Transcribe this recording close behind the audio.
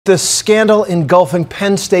The scandal engulfing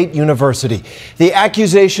Penn State University. The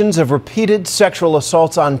accusations of repeated sexual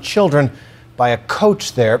assaults on children by a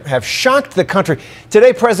coach there have shocked the country.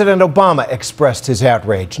 Today, President Obama expressed his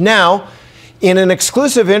outrage. Now, in an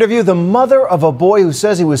exclusive interview, the mother of a boy who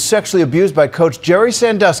says he was sexually abused by Coach Jerry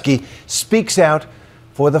Sandusky speaks out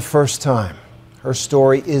for the first time. Her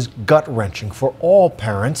story is gut-wrenching for all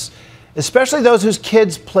parents, especially those whose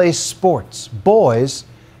kids play sports, boys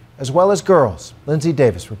as well as girls. Lindsay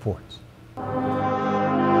Davis reports.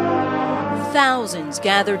 Thousands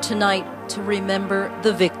gathered tonight to remember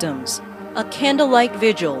the victims. A candlelight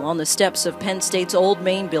vigil on the steps of Penn State's old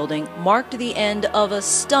main building marked the end of a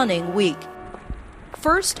stunning week.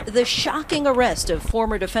 First, the shocking arrest of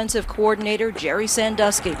former defensive coordinator Jerry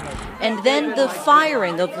Sandusky, and then the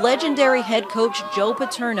firing of legendary head coach Joe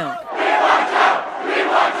Paterno.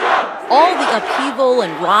 All the upheaval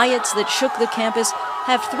and riots that shook the campus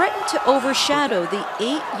have threatened to overshadow the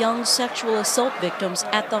 8 young sexual assault victims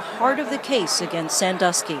at the heart of the case against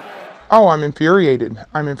Sandusky. Oh, I'm infuriated.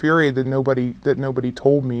 I'm infuriated that nobody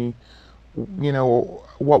told me,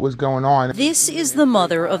 what was going on. This is the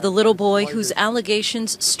mother of the little boy whose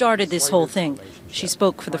allegations started this whole thing. She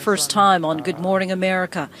spoke for the first time on Good Morning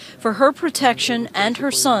America. For her protection and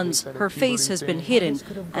her son's, her face has been hidden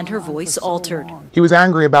and her voice altered. He was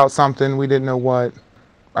angry about something, we didn't know what.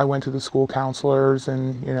 I went to the school counselors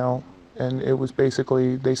and it was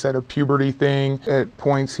basically, they said a puberty thing. At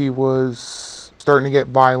points he was starting to get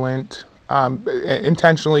violent,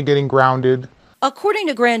 intentionally getting grounded. According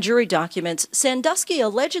to grand jury documents, Sandusky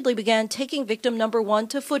allegedly began taking victim number 1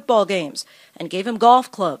 to football games and gave him golf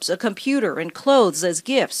clubs, a computer, and clothes as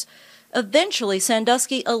gifts. Eventually,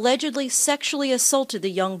 Sandusky allegedly sexually assaulted the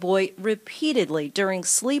young boy repeatedly during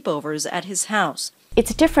sleepovers at his house.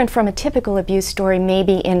 It's different from a typical abuse story,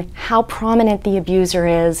 maybe in how prominent the abuser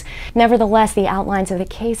is. Nevertheless, the outlines of the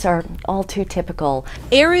case are all too typical.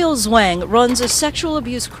 Ariel Zwang runs a sexual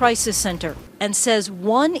abuse crisis center and says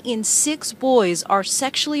 1 in 6 boys are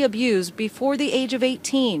sexually abused before the age of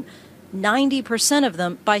 18. 90% of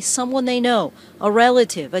them by someone they know, a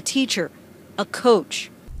relative, a teacher, a coach.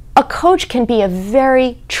 A coach can be a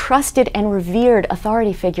very trusted and revered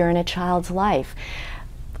authority figure in a child's life.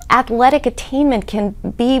 Athletic attainment can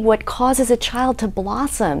be what causes a child to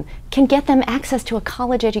blossom, can get them access to a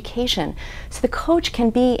college education. So the coach can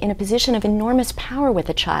be in a position of enormous power with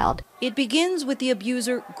a child. It begins with the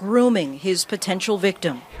abuser grooming his potential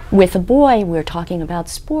victim. With a boy, we're talking about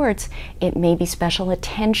sports, it may be special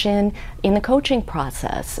attention in the coaching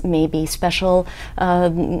process, maybe special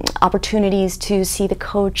opportunities to see the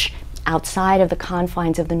coach outside of the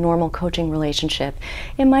confines of the normal coaching relationship.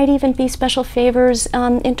 It might even be special favors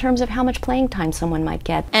in terms of how much playing time someone might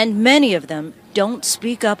get. And many of them don't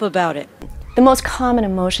speak up about it. The most common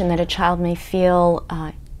emotion that a child may feel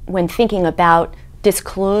when thinking about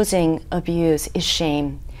disclosing abuse is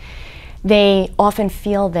shame. They often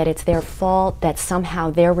feel that it's their fault, that somehow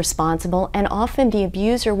they're responsible, and often the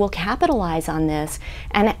abuser will capitalize on this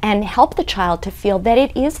and help the child to feel that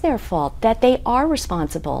it is their fault, that they are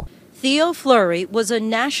responsible. Theo Fleury was a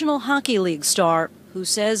National Hockey League star who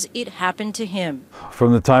says it happened to him.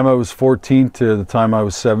 From the time I was 14 to the time I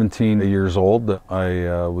was 17 years old,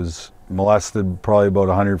 I was molested probably about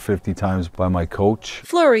 150 times by my coach.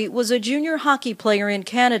 Fleury was a junior hockey player in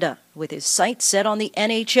Canada with his sights set on the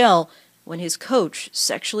NHL when his coach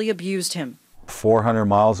sexually abused him. 400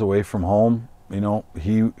 miles away from home,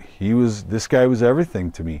 this guy was everything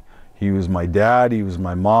to me. He was my dad, he was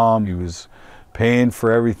my mom, he was paying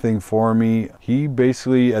for everything for me. He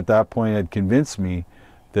basically at that point had convinced me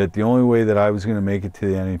that the only way that I was going to make it to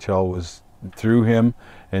the NHL was through him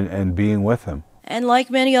and being with him. And like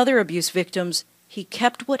many other abuse victims, he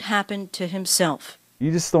kept what happened to himself.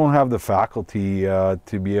 You just don't have the faculty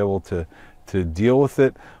to be able to deal with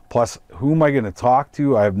it. Plus, who am I going to talk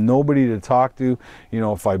to? I have nobody to talk to.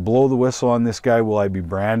 If I blow the whistle on this guy, will I be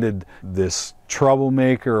branded this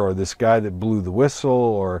troublemaker or this guy that blew the whistle,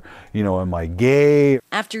 or, am I gay?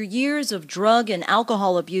 After years of drug and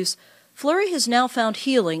alcohol abuse, Fleury has now found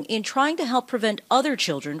healing in trying to help prevent other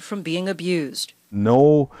children from being abused.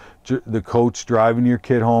 Know the coach driving your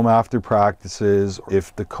kid home after practices.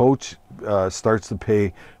 If the coach starts to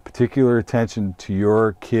pay particular attention to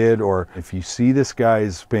your kid, or if you see this guy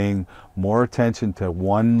is paying more attention to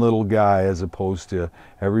one little guy as opposed to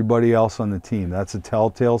everybody else on the team, that's a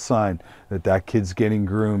telltale sign that that kid's getting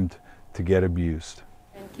groomed to get abused.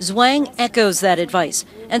 Zwang echoes that advice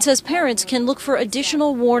and says parents can look for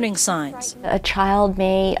additional warning signs. A child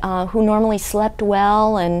may, who normally slept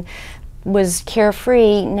well and was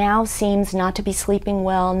carefree now seems not to be sleeping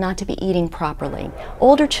well, not to be eating properly.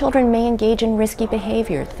 Older children may engage in risky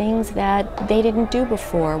behavior, things that they didn't do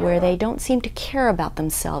before, where they don't seem to care about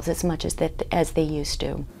themselves as much as they used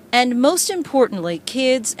to. And most importantly,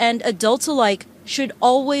 kids and adults alike should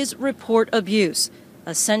always report abuse,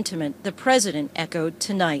 a sentiment the president echoed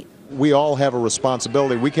tonight. We all have a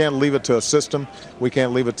responsibility. We can't leave it to a system. We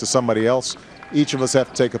can't leave it to somebody else. Each of us have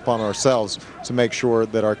to take upon ourselves to make sure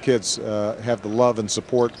that our kids have the love and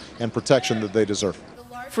support and protection that they deserve.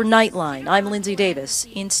 For Nightline, I'm Lindsay Davis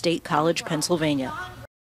in State College, Pennsylvania.